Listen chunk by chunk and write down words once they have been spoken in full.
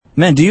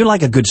Man, do you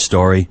like a good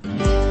story?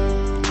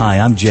 Hi,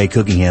 I'm Jay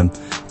Cookingham,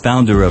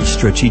 founder of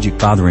Strategic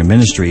Fathering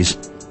Ministries.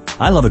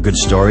 I love a good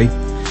story.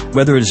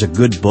 Whether it is a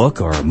good book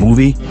or a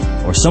movie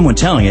or someone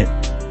telling it,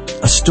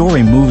 a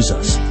story moves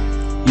us.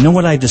 You know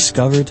what I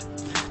discovered?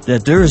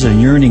 That there is a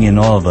yearning in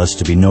all of us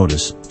to be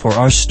noticed, for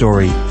our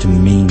story to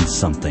mean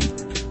something.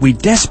 We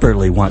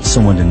desperately want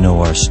someone to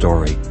know our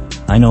story.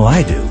 I know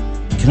I do.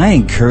 Can I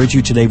encourage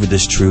you today with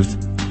this truth?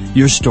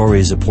 Your story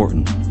is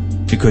important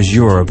because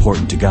you are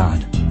important to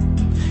God.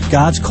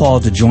 God's call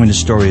to join the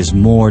story is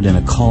more than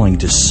a calling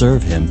to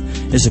serve Him.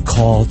 It's a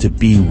call to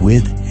be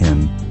with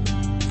Him.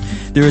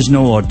 There is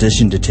no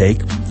audition to take.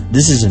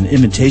 This is an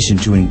invitation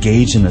to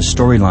engage in a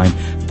storyline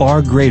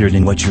far greater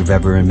than what you've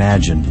ever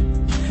imagined.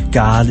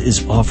 God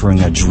is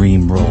offering a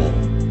dream role,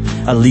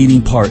 a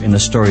leading part in a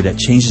story that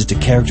changes the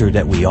character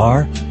that we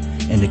are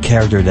and the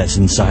character that's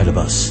inside of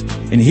us.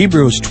 In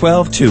Hebrews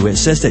 12:2, it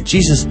says that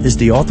Jesus is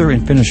the author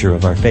and finisher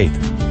of our faith.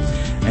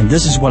 And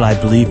this is what I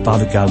believe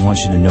Father God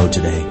wants you to know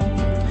today.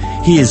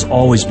 He has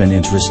always been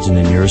interested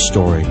in your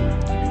story,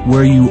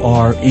 where you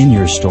are in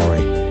your story,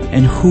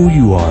 and who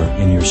you are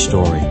in your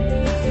story.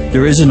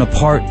 There isn't a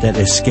part that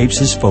escapes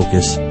His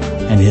focus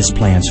and His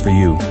plans for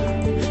you.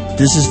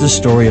 This is the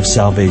story of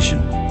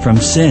salvation. From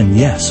sin,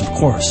 yes, of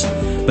course.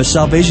 But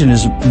salvation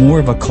is more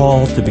of a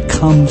call to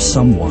become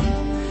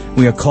someone.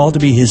 We are called to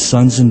be His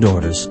sons and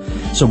daughters,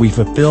 so we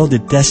fulfill the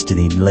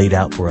destiny laid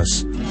out for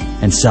us.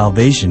 And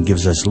salvation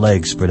gives us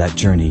legs for that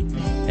journey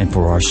and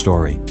for our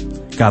story.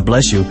 God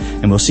bless you,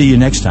 and we'll see you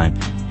next time.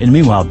 And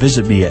meanwhile,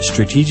 visit me at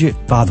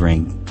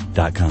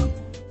strategicfathering.com.